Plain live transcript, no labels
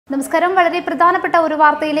നമസ്കാരം. വളരെ പ്രധാനപ്പെട്ട ഒരു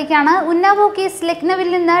വാർത്തയിലേക്കാണ്. ഉന്നാവോ കേസ് ലക്നൌവിൽ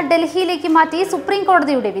നിന്ന് ഡൽഹിയിലേക്ക് മാറ്റി സുപ്രീം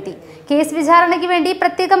കോടതിയുടെ വിധി. കേസ് വിചാരണയ്ക്ക് വേണ്ടി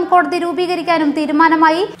പ്രത്യേകം കോടതി രൂപീകരിക്കാനും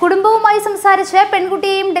തീരുമാനമായി. കുടുംബവുമായി സംസാരിച്ച്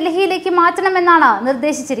പെൺകുട്ടിയെയും ഡൽഹിയിലേക്ക് മാറ്റണമെന്നാണ്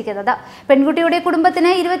നിർദ്ദേശിച്ചിരിക്കുന്നത്. പെൺകുട്ടിയുടെ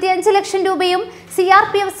കുടുംബത്തിന് 25 ലക്ഷം രൂപയും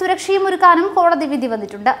CRPF സുരക്ഷയും ഒരുക്കാനും കോടതി വിധി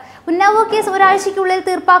വന്നിട്ടുണ്ട്. ഉന്നാവോ കേസ് ഒരാഴ്ചയ്ക്കുള്ളിൽ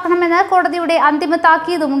തീർപ്പാക്കണമെന്ന് കോടതിയുടെ അന്തിമ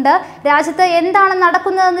താക്കീതുമുണ്ട്. രാജ്യത്ത് എന്താണ്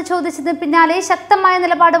നടക്കുന്നതെന്ന് ചോദിച്ചതിന് പിന്നാലെ ശക്തമായ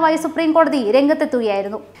നിലപാടുമായി സുപ്രീം കോടതി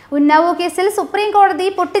രംഗത്തെത്തുകയായിരുന്നു. ഉന്നാവോ കേസിൽ സുപ്രീം കോടതി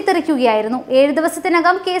പൊട്ടിത്തെറിക്കുകയായിരുന്നു. 7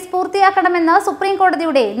 ദിവസത്തിനകം കേസ് പൂർത്തിയാക്കണമെന്ന് സുപ്രീം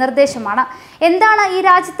കോടതിയുടെ നിർദ്ദേശമാണ്. എന്താണ് ഈ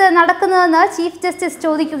രാജ്യത്ത് നടക്കുന്നതെന്ന് ചീഫ് ജസ്റ്റിസ്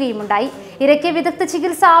ചോദിക്കുകയുമുണ്ടായി. ഇരയ്ക്ക് വിദഗ്ധ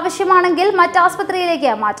ചികിത്സ ആവശ്യമാണെങ്കിൽ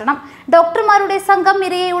മറ്റാസ്പത്രിയിലേക്ക് മാറ്റണം. ഡോക്ടർമാരുടെ സംഘം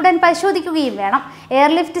ഇരയെ ഉടൻ പരിശോധിക്കുകയും വേണം.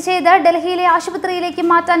 എയർലിഫ്റ്റ് ചെയ്ത് ഡൽഹിയിലെ ആശുപത്രിയിലേക്ക്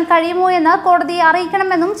മാറ്റാൻ കഴിയുമോ എന്ന് കോടതിയെ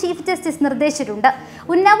അറിയിക്കണമെന്നും ചീഫ് ജസ്റ്റിസ് നിർദ്ദേശിച്ചിട്ടുണ്ട്.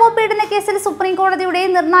 ഉന്നാവോ പീഡന കേസിൽ സുപ്രീം കോടതിയുടെ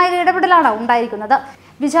നിർണായക ഇടപെടലാണ് ഉണ്ടായിരിക്കുന്നത്.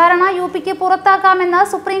 വിചാരണ UPക്ക് പുറത്താക്കാമെന്ന്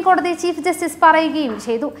സുപ്രീം കോടതി ചീഫ് ജസ്റ്റിസ് പറയുകയും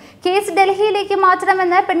ചെയ്തു. കേസ് ഡൽഹിയിലേക്ക്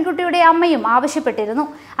മാറ്റണമെന്ന് പെൺകുട്ടിയുടെ അമ്മയും ആവശ്യപ്പെട്ടിരുന്നു.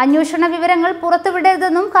 അന്വേഷണ വിവരങ്ങൾ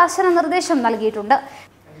പുറത്തുവിടരുതെന്നും കർശന നിർദ്ദേശം നൽകിയിട്ടുണ്ട്.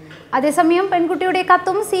 അതേസമയം പെൺകുട്ടിയുടെ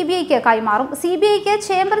കത്തും CBIക്ക് കൈമാറും. CBIക്ക്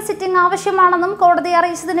ചേംബർ സിറ്റിംഗ് ആവശ്യമാണെന്നും കോടതി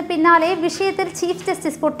അറിയിച്ചതിന് പിന്നാലെ വിഷയത്തിൽ ചീഫ്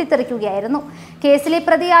ജസ്റ്റിസ് പൊട്ടിത്തെറിക്കുകയായിരുന്നു. കേസിലെ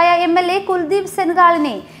പ്രതിയായ MLA കുൽദീപ്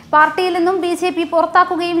സെൻഗാളിനെ പാർട്ടിയിൽ നിന്നും BJP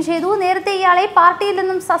പുറത്താക്കുകയും ചെയ്തു. നേരത്തെ ഇയാളെ പാർട്ടിയിൽ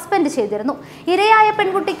നിന്നും സസ്പെൻഡ് ചെയ്തിരുന്നു. ഇരയായ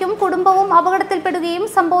പെൺകുട്ടിക്കും കുടുംബവും അപകടത്തിൽപ്പെടുകയും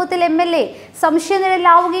സംഭവത്തിൽ MLA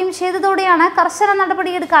സംശയനിഴലിലാവുകയും ചെയ്തതോടെയാണ് കർശന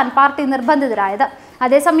നടപടിയെടുക്കാൻ പാർട്ടി നിർബന്ധിതരായത്.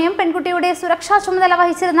 അതേസമയം പെൺകുട്ടിയുടെ സുരക്ഷാ ചുമതല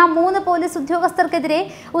വഹിച്ചിരുന്ന 3 പോലീസ് ഉദ്യോഗസ്ഥർക്കെതിരെ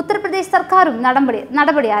ഉത്തർപ്രദേശ് സർക്കാരും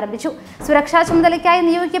നടപടി ആരംഭിച്ചു. സുരക്ഷാ ചുമതലയ്ക്കായി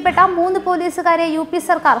നിയോഗിക്കപ്പെട്ട 3 പോലീസുകാരെ UP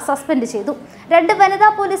സർക്കാർ സസ്പെൻഡ് ചെയ്തു. 2 വനിതാ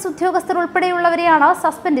പോലീസ് ഉദ്യോഗസ്ഥർ ഉൾപ്പെടെയുള്ളവരെയാണ്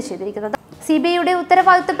സസ്പെൻഡ് ചെയ്തിരിക്കുന്നത്. CBIയുടെ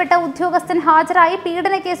ഉത്തരവാദിത്തപ്പെട്ട ഉദ്യോഗസ്ഥൻ ഹാജരായി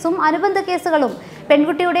പീഡന കേസും അനുബന്ധ കേസുകളും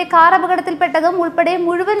പെൺകുട്ടിയുടെ കാർ അപകടത്തിൽപ്പെട്ടതും ഉൾപ്പെടെ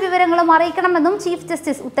മുഴുവൻ വിവരങ്ങളും അറിയിക്കണമെന്നും ചീഫ്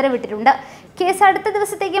ജസ്റ്റിസ് ഉത്തരവിട്ടിട്ടുണ്ട്. കേസ് അടുത്ത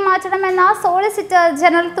ദിവസത്തേക്ക് മാറ്റണമെന്ന സോളിസിറ്റർ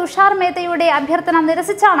ജനറൽ തുഷാർ മേത്തയുടെ അഭ്യർത്ഥന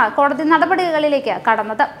നിരസിച്ചാണ് കോടതി നടപടികളിലേക്ക്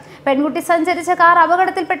കടന്നത്. പെൺകുട്ടി സഞ്ചരിച്ച കാർ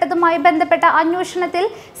അപകടത്തിൽപ്പെട്ടതുമായി ബന്ധപ്പെട്ട അന്വേഷണത്തിൽ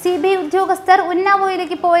CBI ഉദ്യോഗസ്ഥർ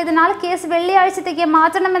ഉന്നാവോയിലേക്ക് പോയതിനാൽ കേസ് വെള്ളിയാഴ്ചത്തേക്ക്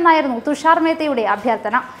മാറ്റണമെന്നായിരുന്നു തുഷാർ മേത്തയുടെ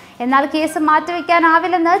അഭ്യർത്ഥന. എന്നാൽ കേസ്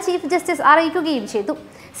മാറ്റിവെക്കാനാവില്ലെന്ന് ചീഫ് ജസ്റ്റിസ് അറിയിക്കുകയും ചെയ്തു.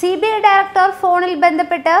 CBI ഡയറക്ടർ ഫോണിൽ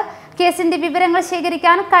ബന്ധപ്പെട്ട് കേസിന്റെ വിവരങ്ങൾ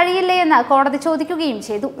ശേഖരിക്കാൻ കഴിയില്ലേ എന്ന് കോടതി ചോദിക്കുകയും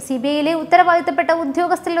ചെയ്തു. CBIയിലെ ഉത്തരവാദിത്തപ്പെട്ട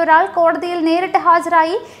ഉദ്യോഗസ്ഥരിൽ ഒരാൾ കോടതിയിൽ നേരിട്ട്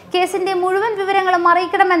ഹാജരായി കേസിന്റെ മുഴുവൻ വിവരങ്ങളും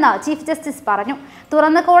അറിയിക്കണമെന്ന് ചീഫ് ജസ്റ്റിസ് പറഞ്ഞു.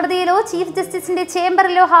 തുറന്ന കോടതിയിലോ ചീഫ് ജസ്റ്റിസിന്റെ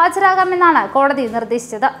ചേംബറിലോ ഹാജരാകാമെന്നാണ് കോടതി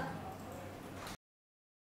നിർദ്ദേശിച്ചത്.